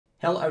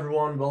Hello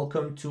everyone,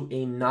 welcome to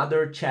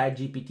another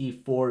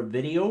ChatGPT 4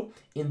 video.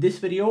 In this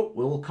video,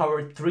 we will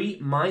cover 3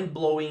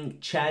 mind-blowing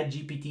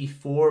ChatGPT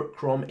 4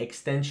 Chrome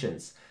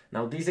extensions.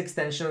 Now these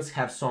extensions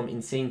have some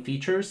insane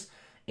features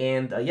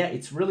and yeah,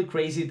 it's really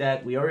crazy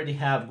that we already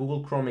have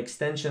Google Chrome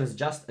extensions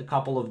just a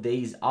couple of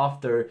days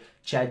after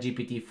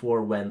ChatGPT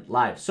 4 went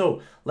live.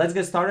 So let's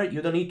get started.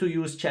 You don't need to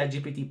use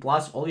ChatGPT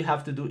Plus. All you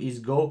have to do is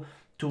go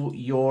to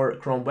your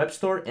Chrome Web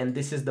Store, and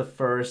this is the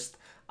first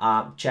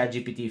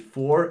ChatGPT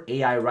 4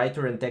 AI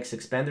Writer and Text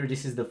Expander.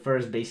 This is the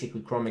first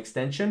basically Chrome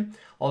extension.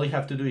 All you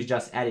have to do is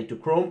just add it to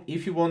Chrome.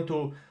 If you want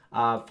to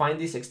find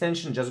this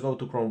extension, just go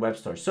to Chrome Web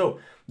Store. So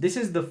this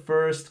is the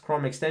first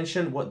Chrome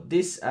extension. What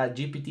this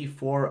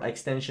GPT-4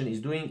 extension is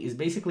doing is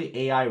basically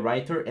AI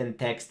Writer and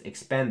Text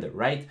Expander,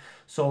 right?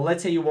 So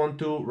let's say you want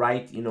to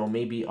write,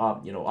 maybe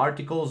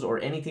articles or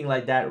anything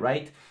like that,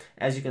 right?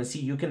 As you can see,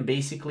 you can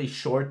basically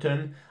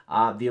shorten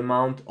the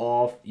amount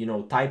of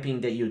typing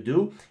that you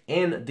do,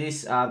 and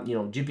this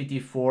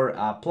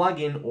GPT-4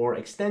 plugin or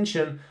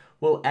extension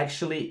will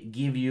actually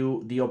give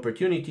you the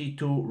opportunity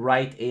to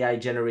write AI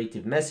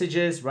generative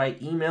messages, write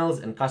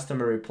emails and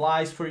customer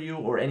replies for you,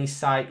 or any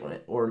site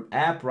or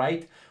app,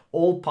 right?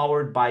 All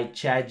powered by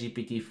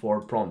ChatGPT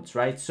 4 prompts,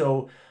 right?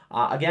 So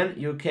again,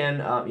 you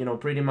can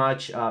pretty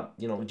much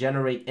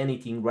generate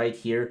anything right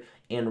here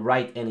and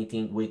write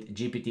anything with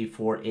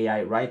GPT-4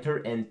 AI Writer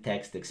and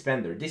Text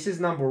Expander. This is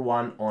number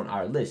 1 on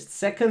our list.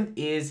 Second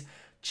is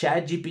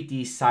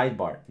ChatGPT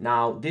sidebar.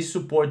 Now this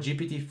supports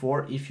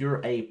GPT-4 if you're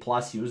a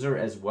Plus user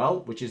as well,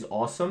 which is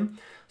awesome.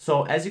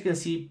 So as you can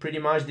see, pretty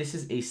much this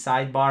is a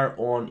sidebar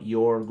on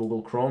your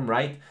Google Chrome,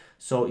 right?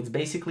 So it's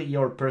basically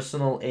your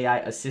personal AI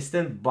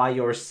assistant by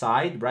your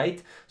side,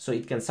 right? So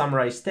it can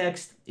summarize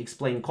text,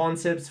 explain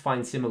concepts,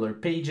 find similar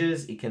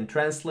pages, it can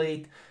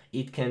translate,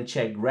 it can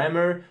check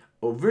grammar,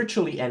 or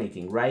virtually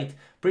anything, right?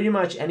 Pretty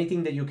much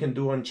anything that you can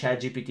do on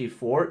ChatGPT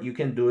 4, you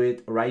can do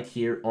it right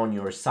here on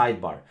your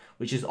sidebar,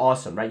 which is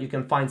awesome, right? You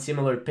can find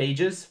similar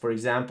pages, for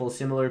example,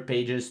 similar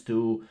pages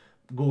to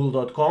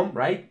google.com,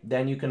 right?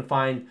 Then you can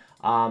find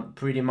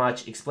pretty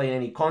much explain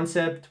any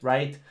concept,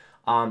 right?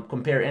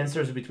 Compare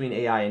answers between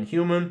AI and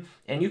human,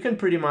 and you can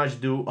pretty much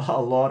do a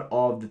lot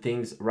of the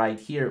things right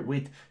here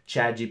with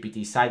ChatGPT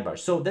sidebar.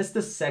 So that's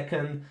the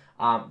second,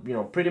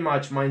 pretty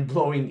much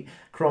mind-blowing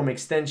Chrome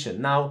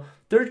extension. Now,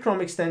 third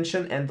Chrome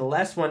extension and the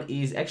last one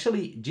is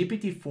actually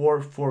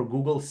GPT-4 for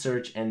Google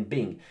Search and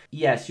Bing.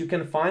 Yes, you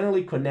can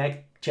finally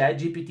connect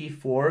ChatGPT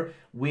 4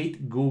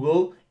 with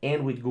Google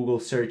and with Google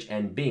Search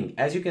and Bing.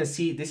 As you can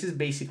see, this is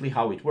basically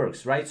how it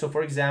works, right? So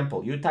for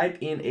example, you type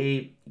in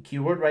a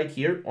keyword right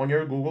here on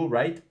your Google,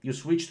 right? You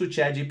switch to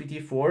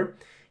ChatGPT 4,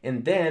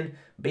 and then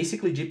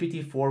basically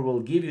GPT-4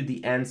 will give you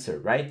the answer,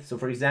 right? So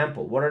for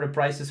example, what are the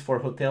prices for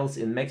hotels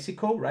in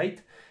Mexico,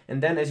 right?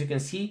 And then as you can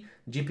see,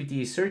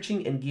 GPT is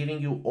searching and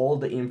giving you all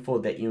the info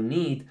that you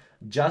need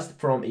just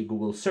from a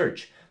Google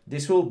search.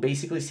 This will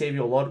basically save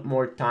you a lot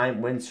more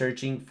time when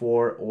searching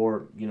for,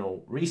 or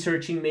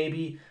researching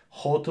maybe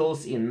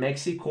hotels in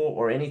Mexico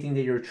or anything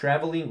that you're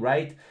traveling,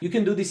 right? You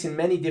can do this in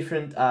many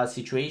different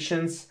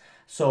situations.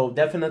 So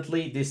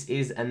definitely this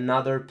is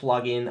another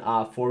plugin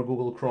for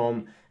Google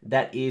Chrome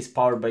that is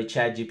powered by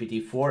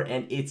ChatGPT 4,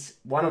 and it's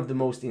one of the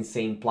most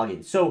insane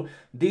plugins. So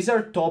these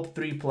are top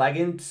 3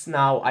 plugins.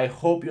 Now I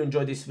hope you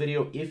enjoyed this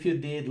video. If you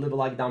did, leave a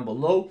like down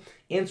below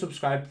and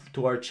subscribe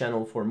to our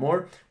channel for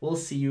more. We'll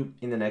see you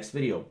in the next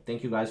video.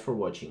 Thank you guys for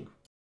watching.